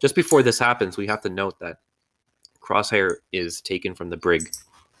digress. Just before this happens, we have to note that Crosshair is taken from the brig.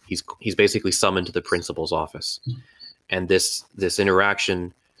 He's basically summoned to the principal's office, and this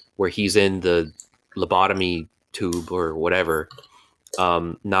interaction where he's in the lobotomy tube or whatever,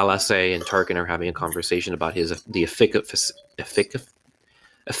 Nala Se and Tarkin are having a conversation about the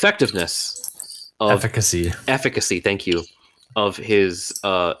efficacy. Thank you, of his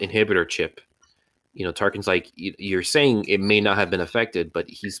inhibitor chip. You know, Tarkin's like, you're saying it may not have been affected, but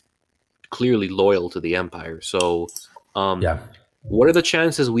he's clearly loyal to the Empire. So, what are the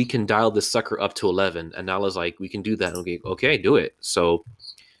chances we can dial this sucker up to 11? And Nala's like, we can do that. Okay, do it. So,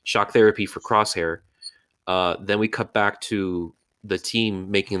 shock therapy for Crosshair. Then we cut back to the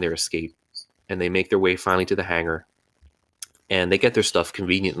team making their escape, and they make their way finally to the hangar, and they get their stuff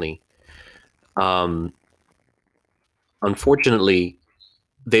conveniently. Unfortunately,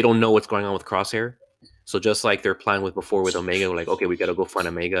 they don't know what's going on with Crosshair. So just like their plan was before with Omega, like, okay, we got to go find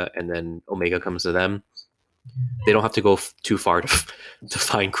Omega, and then Omega comes to them. They don't have to go too far to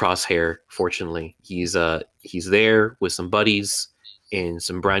find Crosshair. Fortunately, he's there with some buddies in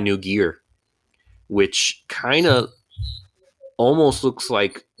some brand new gear, which kind of almost looks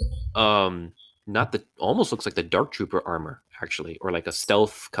like almost looks like the Dark Trooper armor, actually, or like a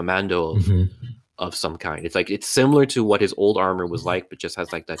stealth commando of some kind. It's similar to what his old armor was like, but just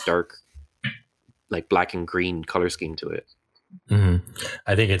has like that dark, like black and green color scheme to it.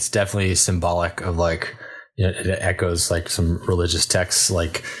 I think it's definitely symbolic of, like, you know, it echoes like some religious texts,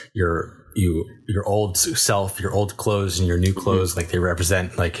 like your old self, your old clothes, and your new clothes, like they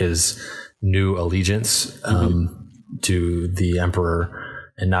represent like his new allegiance to the Emperor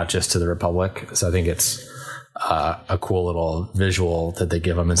and not just to the Republic. So I think it's a cool little visual that they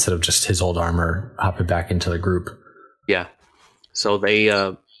give him instead of just his old armor hopping back into the group. Yeah. So they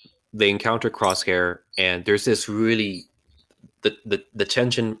encounter Crosshair, and there's this really the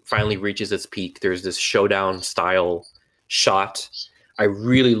tension finally reaches its peak. There's this showdown style shot. I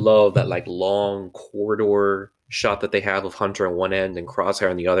really love that like long corridor shot that they have of Hunter on one end and Crosshair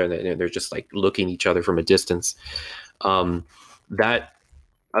on the other, and they're just like looking at each other from a distance. That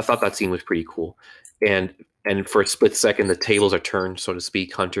I thought that scene was pretty cool, and for a split second the tables are turned, so to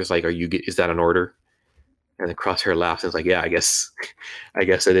speak. Hunter's like, is that an order? And then Crosshair laughs and is like, yeah, I guess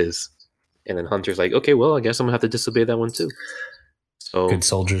it is. And then Hunter's like, okay, well, I guess I'm gonna have to disobey that one too. So good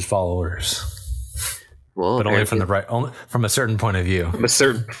soldiers follow orders. Well, but only from a certain point of view. From a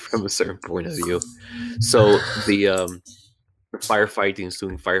certain point of view. So the firefight, the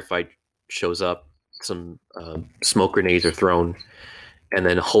ensuing firefight shows up. Some smoke grenades are thrown, and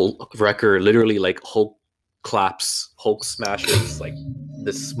then Wrecker literally like Hulk smashes like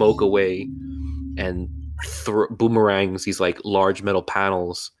the smoke away, and boomerangs these like large metal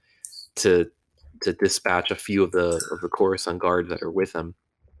panels to dispatch a few of the Coruscant guards that are with him.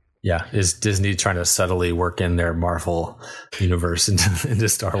 Yeah, is Disney trying to subtly work in their Marvel universe into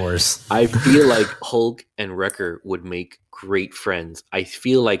Star Wars? I feel like Hulk and Wrecker would make great friends. I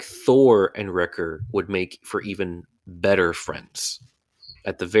feel like Thor and Wrecker would make for even better friends.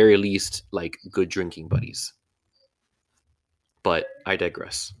 At the very least, like good drinking buddies. But I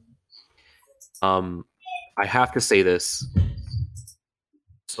digress. I have to say this.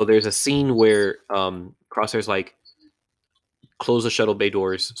 So there's a scene where Crosshair's like, close the shuttle bay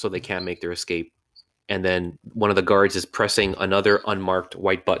doors so they can't make their escape. And then one of the guards is pressing another unmarked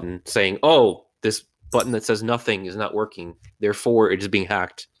white button saying, oh, this button that says nothing is not working. Therefore, it is being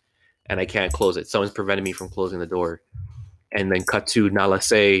hacked and I can't close it. Someone's preventing me from closing the door. And then cut to Nala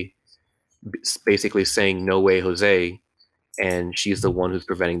Se basically saying, no way, Jose. And she's the one who's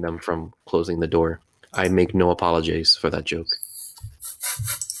preventing them from closing the door. I make no apologies for that joke.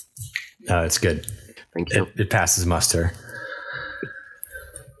 It's good. Thank you. It passes muster.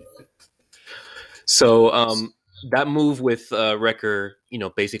 So that move with Wrecker,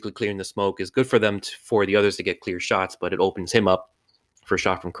 basically clearing the smoke is good for them for the others to get clear shots, but it opens him up for a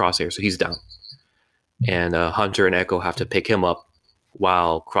shot from Crosshair, so he's down. And Hunter and Echo have to pick him up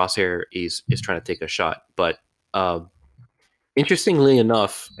while Crosshair is trying to take a shot. But interestingly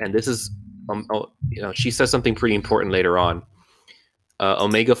enough, and this is, she says something pretty important later on.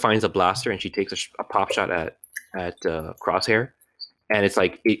 Omega finds a blaster and she takes a pop shot at Crosshair, and it's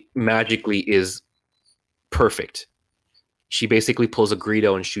like it magically is perfect. She basically pulls a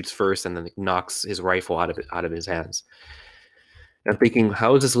Greedo and shoots first, and then knocks his rifle out of his hands. And I'm thinking,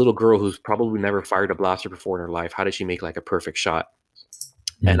 how is this little girl who's probably never fired a blaster before in her life? How did she make like a perfect shot?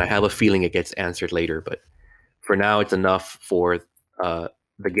 Mm-hmm. And I have a feeling it gets answered later, but for now, it's enough for the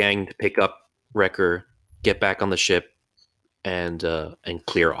gang to pick up Wrecker, get back on the ship, and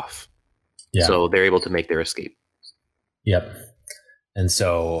clear off. Yeah. So they're able to make their escape. Yep. And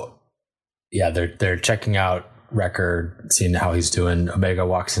so, yeah, they're checking out Wrecker, seeing how he's doing. Omega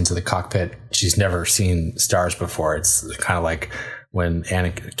walks into the cockpit. She's never seen stars before. It's kind of like when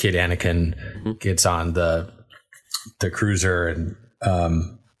kid Anakin gets on the cruiser and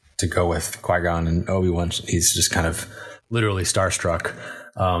to go with Qui-Gon and Obi-Wan. He's just kind of literally starstruck.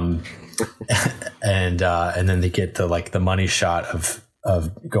 And then they get the money shot of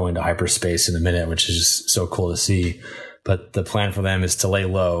going to hyperspace in a minute, which is just so cool to see. But the plan for them is to lay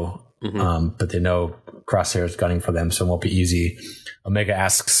low. Mm-hmm. But they know Crosshair is gunning for them, so it won't be easy. Omega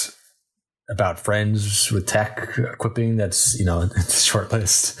asks about friends with tech equipping. That's, it's a short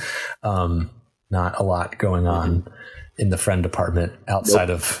list. Not a lot going on in the friend department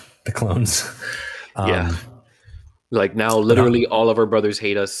outside of the clones. Yeah. Like now, literally all of our brothers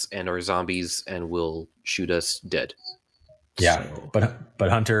hate us and are zombies and will shoot us dead. Yeah. So. But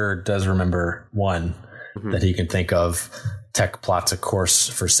Hunter does remember one that he can think of. Tech plots a course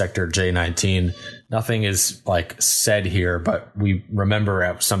for Sector J19. Nothing is said here, but we remember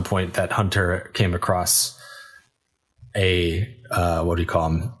at some point that Hunter came across what do you call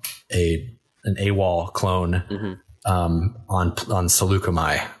him? An AWOL clone on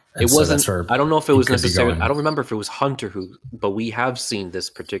Seleucami. And it wasn't. I don't know if it was necessarily. I don't remember if it was Hunter but we have seen this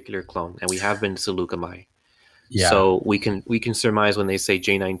particular clone, and we have been to Seleucami. Yeah. So we can surmise when they say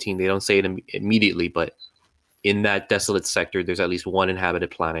J19, they don't say it immediately, but in that desolate sector, there's at least one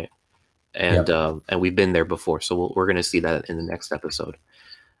inhabited planet, and we've been there before, so we're going to see that in the next episode.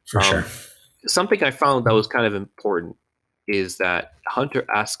 For sure. Something I found that was kind of important is that Hunter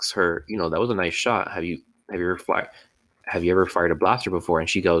asks her, that was a nice shot. Have you ever fired a blaster before? And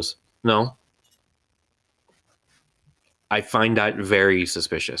she goes, no. I find that very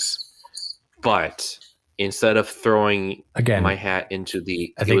suspicious. But instead of throwing my hat into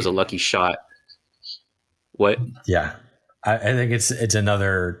it was a lucky shot. What? Yeah. I think it's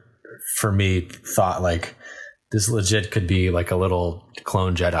another, for me, thought this legit could be like a little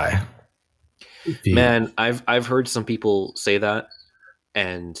clone Jedi. Man, I've heard some people say that,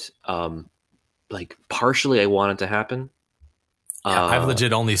 and partially I want it to happen. I've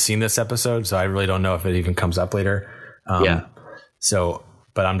legit only seen this episode, so I really don't know if it even comes up later. So,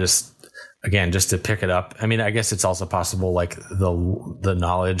 but I'm just again, just to pick it up, I mean, I guess it's also possible like the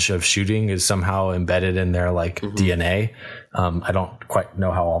knowledge of shooting is somehow embedded in their like DNA. I don't quite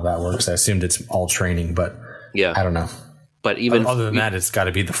know how all that works. I assumed it's all training, but yeah, I don't know. But even other than that, it's got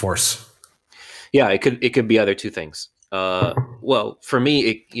to be the Force. Yeah, it could be other two things. Well, for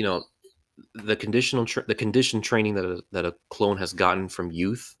me, the conditioned training that a clone has gotten from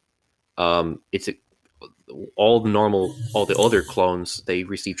youth, it's all the other clones, they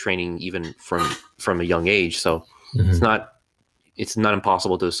receive training even from a young age. So it's not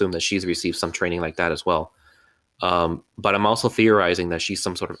impossible to assume that she's received some training like that as well. But I'm also theorizing that she's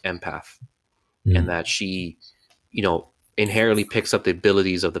some sort of empath, and that she, inherently picks up the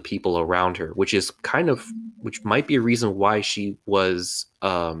abilities of the people around her, which might be a reason why she was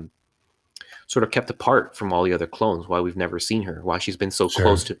sort of kept apart from all the other clones, why we've never seen her, why she's been so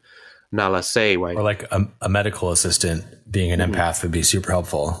close to Nala Se. Right? Or like a medical assistant being an empath would be super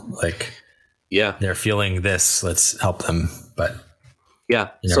helpful. Like, yeah, they're feeling this, let's help them. But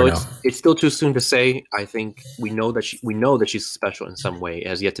yeah, so it's still too soon to say. I think we know that she's special in some way. It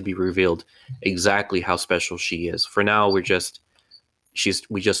has yet to be revealed exactly how special she is. For now, we just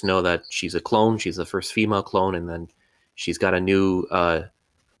know that she's a clone. She's the first female clone, and then she's got a new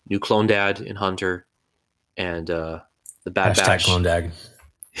clone dad in Hunter, and the Bad Batch. Clone dad.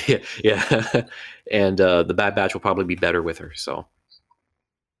 Yeah, and the Bad Batch will probably be better with her. So.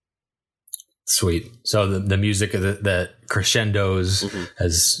 Sweet. So the music of the crescendos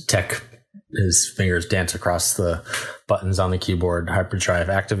as Tech, his fingers dance across the buttons on the keyboard, hyperdrive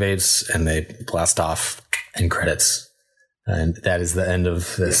activates, and they blast off, and credits. And that is the end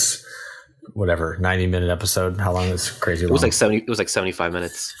of this, 90-minute episode. How long is crazy long? It was like 75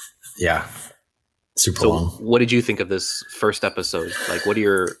 minutes. Yeah. Super long. What did you think of this first episode? Like, what are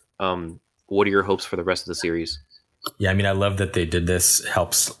your hopes for the rest of the series? Yeah, I mean, I love that they did this.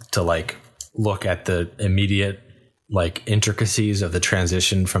 Helps to like look at the immediate like intricacies of the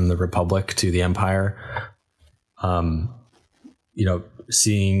transition from the Republic to the Empire.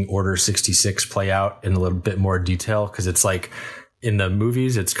 Seeing Order 66 play out in a little bit more detail, because it's like in the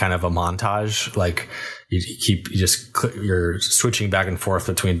movies it's kind of a montage. Like you're switching back and forth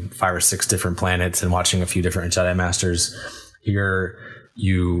between 5 or 6 different planets and watching a few different Jedi Masters. Here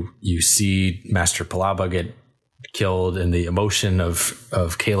you see Master Palaba get killed, and the emotion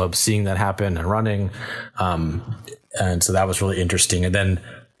of Caleb seeing that happen and running. And so that was really interesting. And then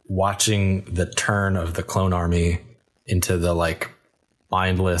watching the turn of the clone army into the like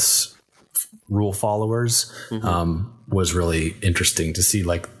mindless rule followers was really interesting to see,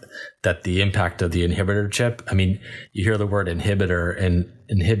 like that the impact of the inhibitor chip. I mean, you hear the word inhibitor, and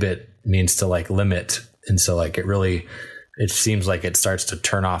inhibit means to like limit. And so like it seems like it starts to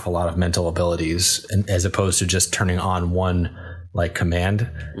turn off a lot of mental abilities, and as opposed to just turning on one like command,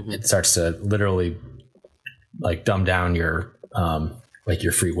 it starts to literally like dumb down your like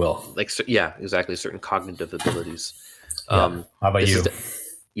your free will. Like, yeah, exactly. Certain cognitive abilities. How about you?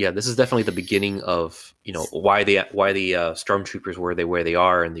 This is definitely the beginning of, why the stormtroopers were where they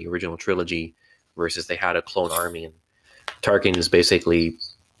are in the original trilogy versus they had a clone army, and Tarkin is basically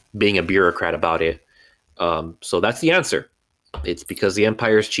being a bureaucrat about it. So that's the answer. It's because the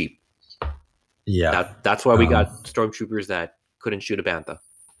Empire is cheap. Yeah. That's why we got stormtroopers that couldn't shoot a bantha.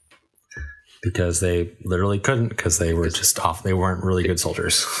 Because they literally couldn't, because they were just off. They weren't really good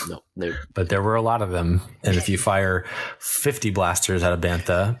soldiers. No. But there were a lot of them. And if you fire 50 blasters at a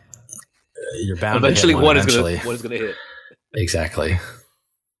bantha, you're bound eventually to hit one. One is going to hit. Exactly.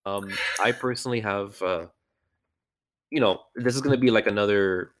 I personally have, this is going to be like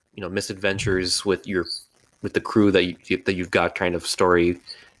another, misadventures with the crew that you've got kind of story.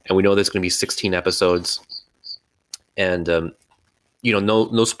 And we know there's going to be 16 episodes. And,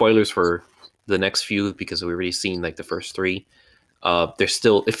 no spoilers for the next few, because we've already seen like the first 3.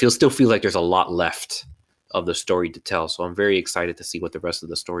 Still feels like there's a lot left of the story to tell. So I'm very excited to see what the rest of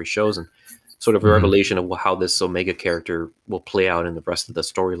the story shows, and sort of a revelation of how this Omega character will play out in the rest of the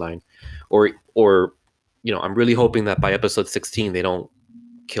storyline. Or I'm really hoping that by episode 16 they don't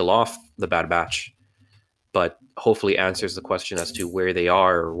kill off the Bad Batch, but hopefully answers the question as to where they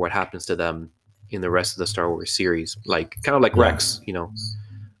are or what happens to them in the rest of the Star Wars series, like kind of like Rex.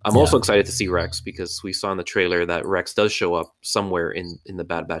 I'm also excited to see Rex, because we saw in the trailer that Rex does show up somewhere in the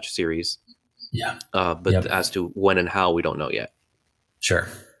Bad Batch series. Yeah. But as to when and how, we don't know yet. Sure.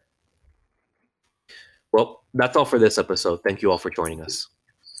 Well, that's all for this episode. Thank you all for joining us.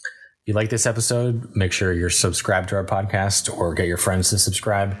 If you like this episode, make sure you're subscribed to our podcast, or get your friends to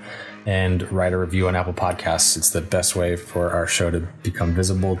subscribe, and write a review on Apple Podcasts. It's the best way for our show to become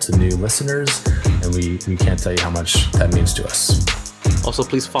visible to new listeners, and we can't tell you how much that means to us. Also,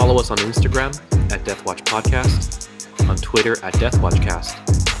 please follow us on Instagram at Deathwatch Podcast, on Twitter at Deathwatchcast,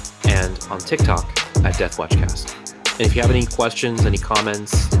 and on TikTok at Deathwatchcast. And if you have any questions, any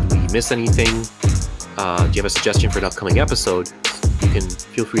comments, did we miss anything, do you have a suggestion for an upcoming episode, you can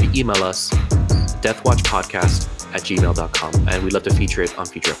feel free to email us deathwatchpodcast@gmail.com, and we'd love to feature it on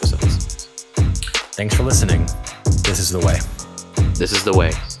future episodes. Thanks for listening. This is the way. This is the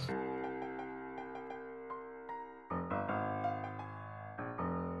way.